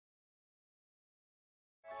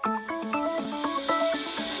Hey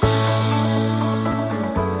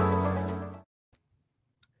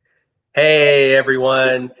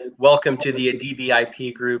everyone, welcome to the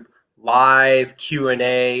DBIP Group live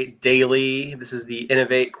Q&A daily. This is the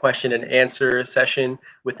Innovate question and answer session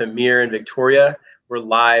with Amir and Victoria. We're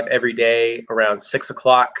live every day around 6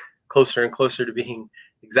 o'clock, closer and closer to being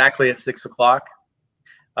exactly at 6 o'clock.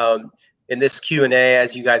 In this Q&A,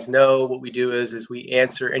 as you guys know, what we do is we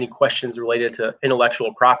answer any questions related to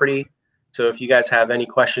intellectual property. So if you guys have any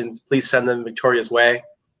questions, please send them Victoria's way.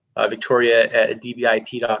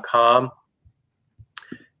 Victoria@dbip.com.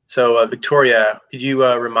 So Victoria, could you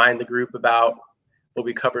remind the group about what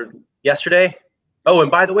we covered yesterday? Oh, and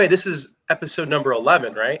by the way, this is episode number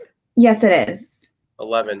 11, right? Yes, it is.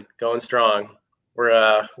 11, going strong. We're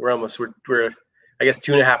I guess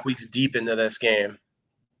 2.5 weeks deep into this game.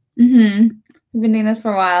 We've been doing this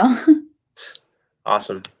for a while.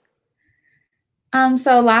 Awesome.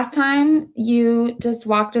 So last time you just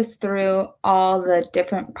walked us through all the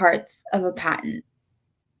different parts of a patent.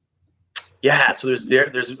 Yeah, so there's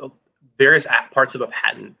various parts of a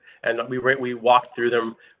patent, and we walked through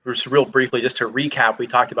them just real briefly. Just to recap, we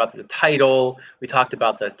talked about the title, we talked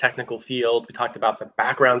about the technical field, we talked about the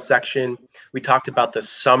background section, we talked about the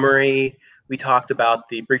summary, we talked about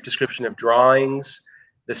the brief description of drawings,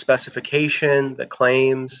 the specification, the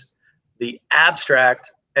claims, the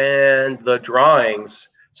abstract, and the drawings.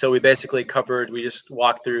 So we basically we just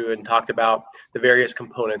walked through and talked about the various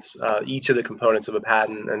components, each of the components of a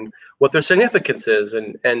patent and what their significance is.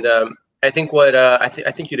 And I think I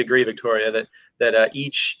think you'd agree, Victoria, that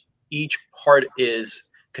each part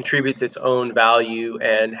contributes its own value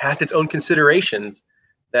and has its own considerations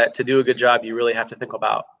that to do a good job you really have to think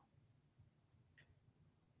about.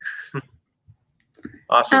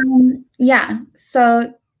 Awesome. Yeah,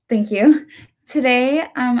 so thank you. Today,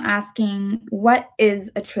 I'm asking, what is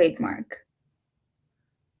a trademark?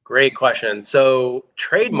 Great question. So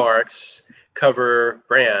trademarks cover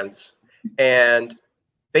brands, and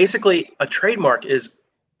basically a trademark is,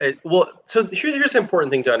 so here's an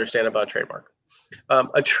important thing to understand about a trademark.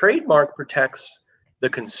 A trademark protects the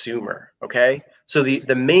consumer, okay? So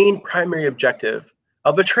the main primary objective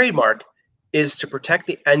of a trademark is to protect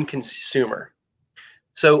the end consumer.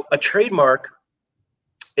 So a trademark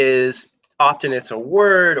is often it's a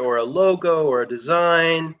word or a logo or a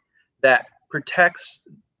design that protects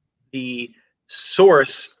the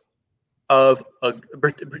source of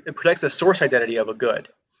protects the source identity of a good.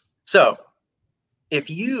 So if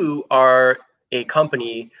you are a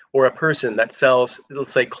company or a person that sells,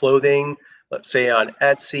 let's say, clothing, let's say on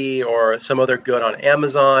Etsy or some other good on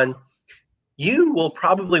Amazon, you will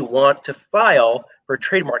probably want to file for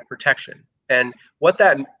trademark protection. And what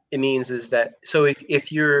that it means is that so you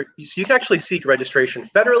can actually seek registration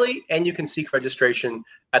federally, and you can seek registration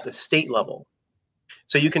at the state level.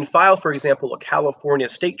 So you can file, for example, a California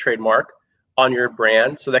state trademark on your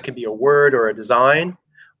brand. So that could be a word or a design,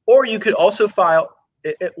 or you could also file.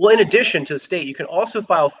 Well, in addition to the state, you can also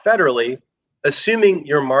file federally, assuming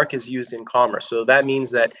your mark is used in commerce. So that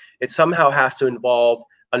means that it somehow has to involve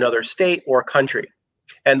another state or country.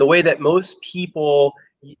 And the way that most people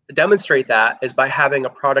demonstrate that is by having a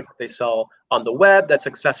product that they sell on the web that's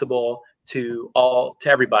accessible to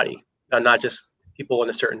everybody, not just people in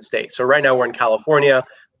a certain state. So right now we're in California,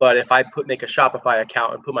 but if I make a Shopify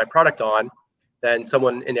account and put my product on, then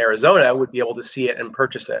someone in Arizona would be able to see it and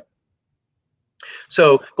purchase it.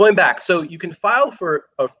 So going back, so you can file for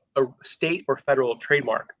a state or federal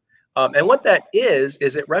trademark. And what that is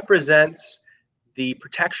it represents the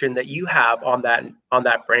protection that you have on that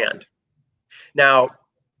brand. Now,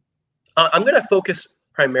 I'm going to focus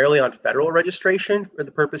primarily on federal registration for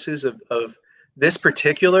the purposes of this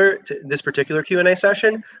particular Q&A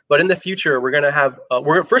session. But in the future, we're going to have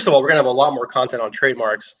first of all, we're going to have a lot more content on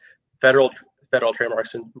trademarks, federal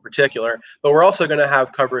trademarks in particular. But we're also going to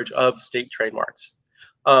have coverage of state trademarks.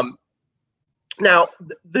 Now,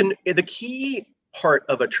 the key part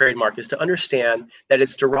of a trademark is to understand that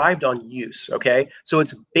it's derived on use. Okay, so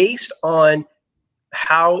it's based on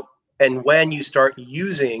how and when you start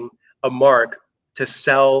using a mark to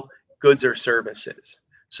sell goods or services.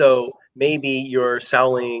 So maybe you're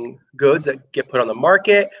selling goods that get put on the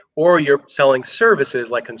market, or you're selling services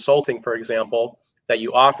like consulting, for example, that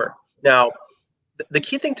you offer. Now, the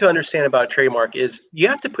key thing to understand about a trademark is you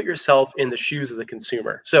have to put yourself in the shoes of the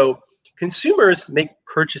consumer. So consumers make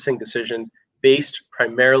purchasing decisions based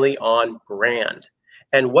primarily on brand.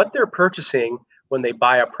 And what they're purchasing when they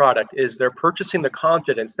buy a product is they're purchasing the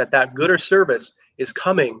confidence that that good or service is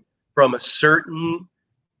coming from a certain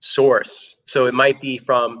source. So it might be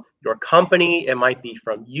from your company, it might be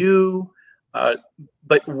from you, Uh,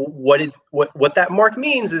 but what that mark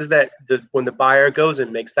means is that when the buyer goes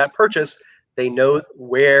and makes that purchase, they know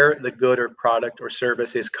where the good or product or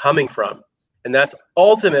service is coming from. And that's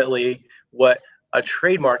ultimately what a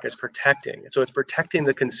trademark is protecting. So it's protecting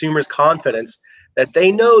the consumer's confidence that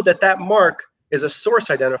they know that that mark is a source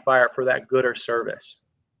identifier for that good or service.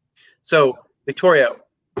 So Victoria,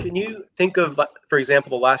 can you think of, for example,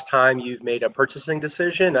 the last time you've made a purchasing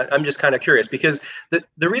decision? I'm just kind of curious, because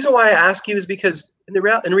the reason why I ask you is because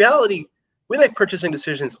in reality, we make purchasing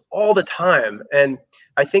decisions all the time. And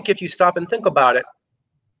I think if you stop and think about it,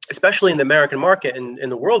 especially in the American market and in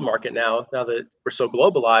the world market now that we're so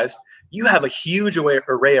globalized, you have a huge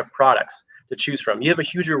array of products to choose from. You have a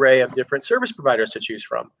huge array of different service providers to choose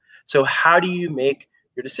from. So how do you make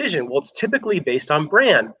your decision? Well, it's typically based on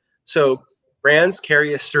brand. So brands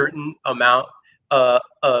carry a certain amount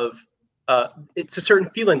it's a certain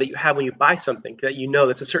feeling that you have when you buy something, that you know,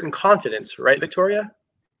 that's a certain confidence, right, Victoria?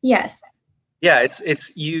 Yes. Yeah,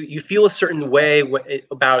 it's you feel a certain way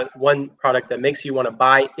about one product that makes you want to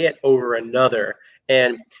buy it over another.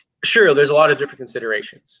 And sure, there's a lot of different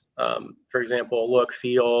considerations. For example, look,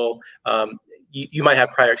 feel, you might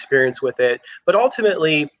have prior experience with it, but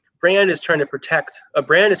ultimately, a brand is trying to protect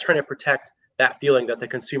that feeling that the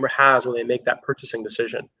consumer has when they make that purchasing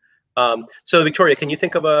decision. So Victoria, can you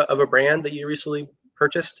think of a brand that you recently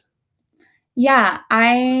purchased? Yeah,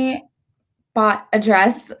 I bought a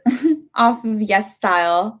dress off of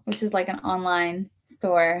YesStyle, which is like an online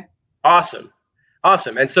store. Awesome.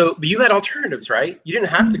 Awesome. And so you had alternatives, right? You didn't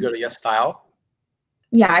have to go to YesStyle.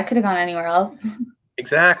 Yeah, I could have gone anywhere else.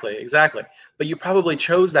 Exactly, exactly. But you probably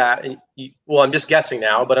chose that, and well, I'm just guessing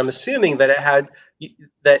now, but I'm assuming that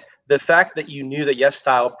that the fact that you knew that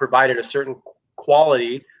YesStyle provided a certain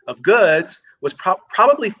quality of goods was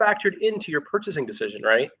probably factored into your purchasing decision,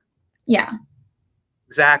 right? Yeah.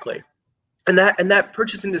 Exactly. And that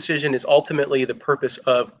purchasing decision is ultimately the purpose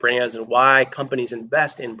of brands and why companies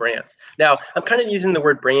invest in brands. Now, I'm kind of using the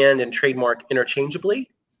word brand and trademark interchangeably,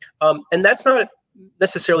 and that's not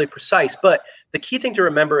necessarily precise, but the key thing to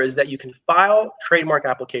remember is that you can file trademark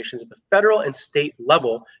applications at the federal and state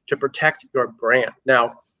level to protect your brand.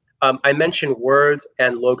 Now, I mentioned words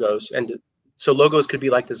and logos, and so logos could be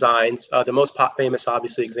like designs. The most famous,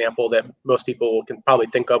 obviously, example that most people can probably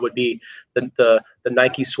think of would be the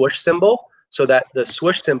Nike swoosh symbol. So that the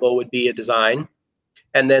swoosh symbol would be a design,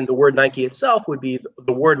 and then the word Nike itself would be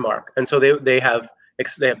the word mark. And so they have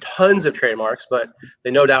tons of trademarks, but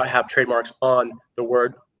they no doubt have trademarks on the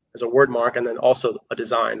word as a word mark, and then also a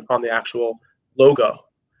design on the actual logo.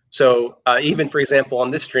 So even, for example,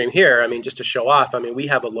 on this stream here, I mean, just to show off, I mean, we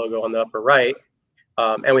have a logo on the upper right,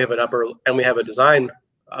 and we have a design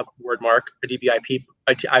word mark, a DBIP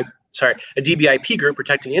group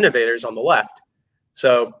protecting innovators on the left.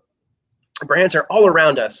 So brands are all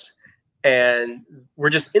around us, and we're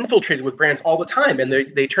just infiltrated with brands all the time, and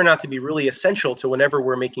they turn out to be really essential to whenever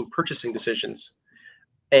we're making purchasing decisions.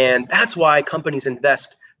 And that's why companies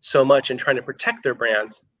invest so much in trying to protect their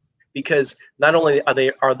brands, because not only are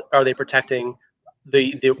they protecting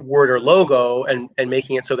the word or logo and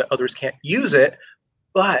making it so that others can't use it,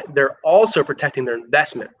 but they're also protecting their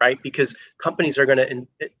investment, right? Because companies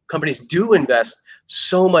do invest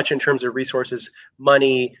so much in terms of resources,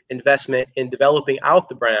 money, investment in developing out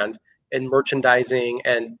the brand and merchandising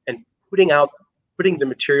and putting the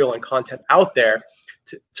material and content out there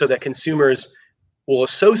so that consumers will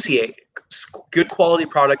associate good quality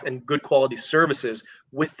products and good quality services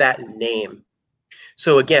with that name.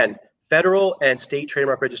 So again, federal and state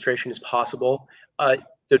trademark registration is possible.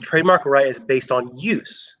 The trademark right is based on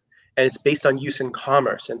use, and it's based on use in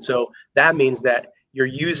commerce. And so that means that you're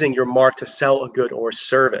using your mark to sell a good or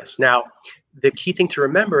service. Now, the key thing to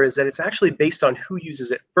remember is that it's actually based on who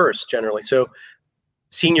uses it first, generally. So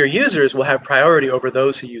senior users will have priority over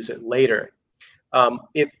those who use it later.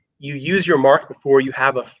 If you use your mark before you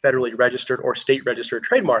have a federally registered or state registered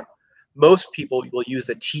trademark, most people will use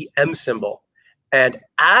the TM symbol. And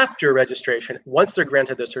after registration, once they're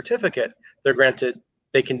granted the certificate,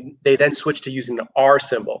 they then switch to using the R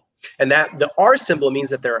symbol. And that the R symbol means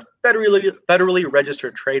that they're a federally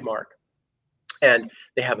registered trademark, and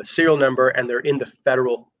they have a serial number, and they're in the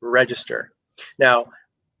federal register. Now,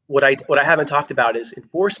 what I haven't talked about is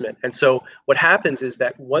enforcement. And so what happens is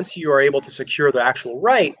that once you are able to secure the actual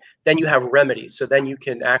right, then you have remedies. So then you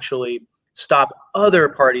can actually stop other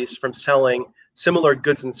parties from selling similar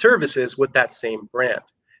goods and services with that same brand.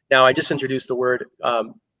 Now, I just introduced the word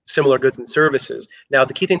similar goods and services. Now,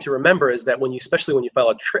 the key thing to remember is that especially when you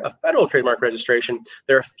file a federal trademark registration,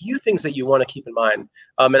 there are a few things that you want to keep in mind.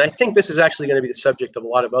 And I think this is actually going to be the subject of a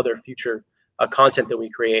lot of other future content that we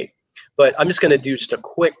create. but I'm just going to do just a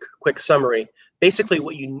quick summary. Basically,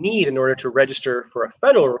 what you need in order to register for a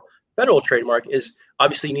federal trademark is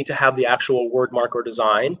obviously you need to have the actual word mark or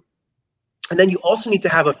design, and then you also need to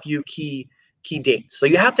have a few key dates. So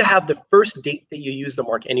you have to have the first date that you use the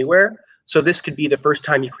mark anywhere. So this could be the first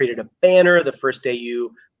time you created a banner, the first day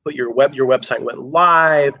you put your website went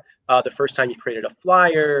live, the first time you created a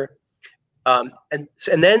flyer, and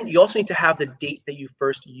then you also need to have the date that you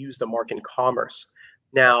first used the mark in commerce.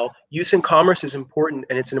 Now, use in commerce is important,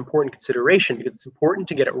 and it's an important consideration because it's important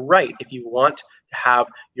to get it right if you want to have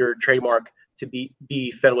your trademark to be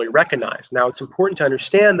federally recognized. Now, it's important to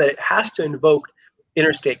understand that it has to invoke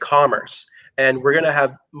interstate commerce, and we're going to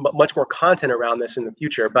have much more content around this in the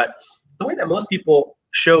future. But the way that most people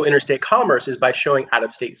show interstate commerce is by showing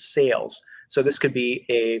out-of-state sales. So this could be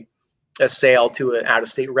a sale to an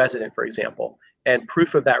out-of-state resident, for example, and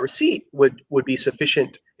proof of that receipt would be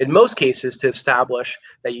sufficient in most cases to establish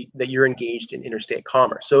that you're engaged in interstate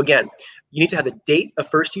commerce. So again, you need to have the date of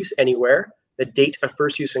first use anywhere, the date of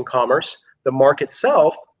first use in commerce, the mark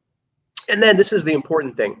itself, and then this is the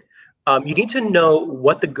important thing. You need to know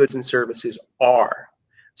what the goods and services are.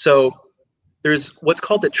 So there's what's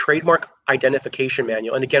called the Trademark Identification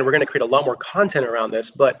Manual. And again, we're going to create a lot more content around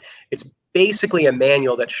this, but it's basically a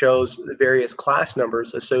manual that shows the various class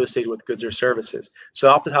numbers associated with goods or services. So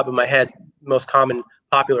off the top of my head, most common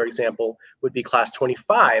popular example would be class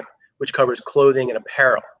 25, which covers clothing and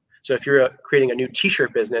apparel. So if you're creating a new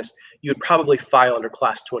t-shirt business, you would probably file under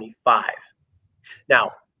class 25.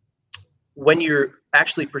 Now, when you're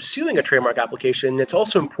actually pursuing a trademark application, it's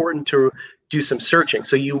also important to do some searching.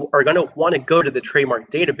 So you are going to want to go to the trademark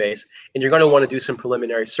database, and you're going to want to do some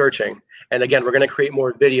preliminary searching. And again, we're going to create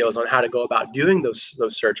more videos on how to go about doing those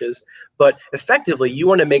searches. But effectively, you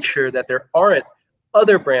want to make sure that there aren't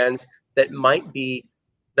other brands that might be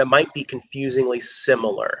confusingly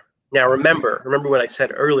similar. Now, remember what I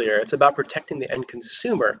said earlier. It's about protecting the end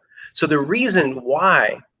consumer. So the reason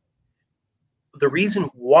why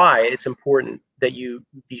it's important that you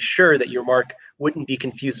be sure that your mark wouldn't be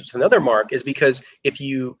confused with another mark is because if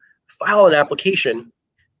you file an application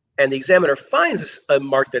and the examiner finds a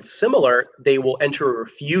mark that's similar, they will enter a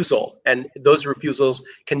refusal. And those refusals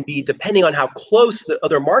can be, depending on how close the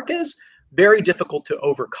other mark is, very difficult to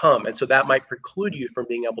overcome. And so that might preclude you from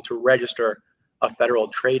being able to register a federal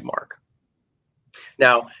trademark.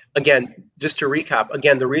 Now, again, just to recap,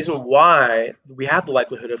 again, the reason why we have the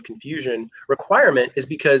likelihood of confusion requirement is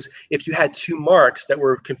because if you had two marks that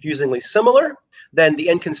were confusingly similar, then the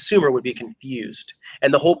end consumer would be confused.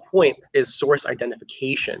 And the whole point is source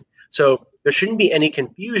identification. So there shouldn't be any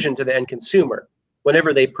confusion to the end consumer.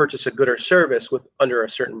 Whenever they purchase a good or service under a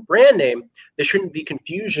certain brand name, there shouldn't be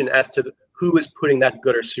confusion as to who is putting that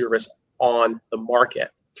good or service on the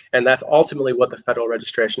market. And that's ultimately what the federal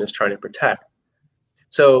registration is trying to protect.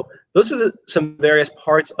 So those are some various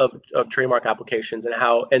parts of trademark applications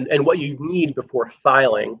and what you need before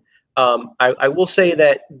filing. I will say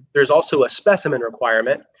that there's also a specimen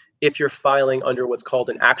requirement if you're filing under what's called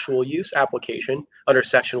an actual use application under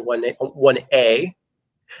Section 1A.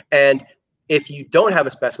 And if you don't have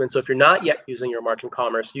a specimen, so if you're not yet using your mark in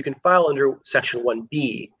commerce, you can file under Section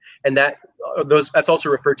 1B. And that's also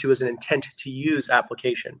referred to as an intent to use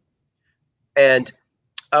application. And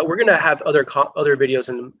we're going to have other videos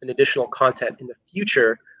and additional content in the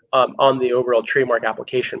future on the overall trademark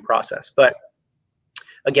application process. But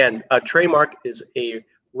again, a trademark is a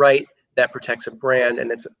right that protects a brand,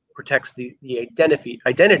 and it protects the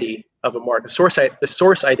identity of a mark, the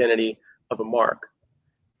source identity of a mark.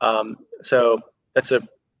 So that's an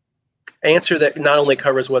answer that not only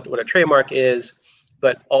covers what a trademark is,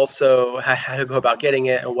 but also how to go about getting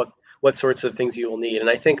it and what sorts of things you will need. And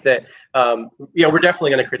I think that we're definitely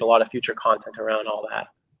going to create a lot of future content around all that.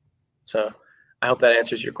 So I hope that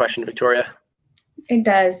answers your question, Victoria. It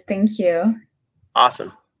does. Thank you.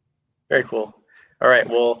 Awesome. Very cool. All right.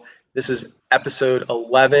 Well, this is episode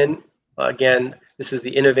 11. Again, this is the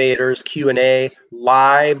Innovators Q&A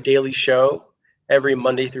live daily show every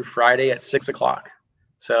Monday through Friday at 6 o'clock.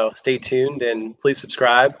 So stay tuned and please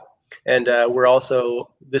subscribe. And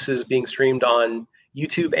this is being streamed on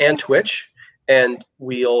YouTube and Twitch, and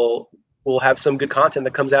we'll have some good content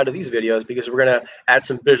that comes out of these videos because we're going to add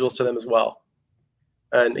some visuals to them as well.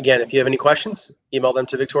 And again, if you have any questions, email them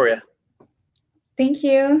to Victoria. Thank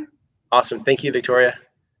you. Awesome. Thank you, Victoria.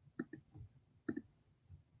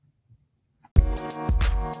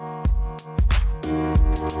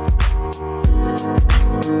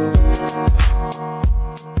 Thank you.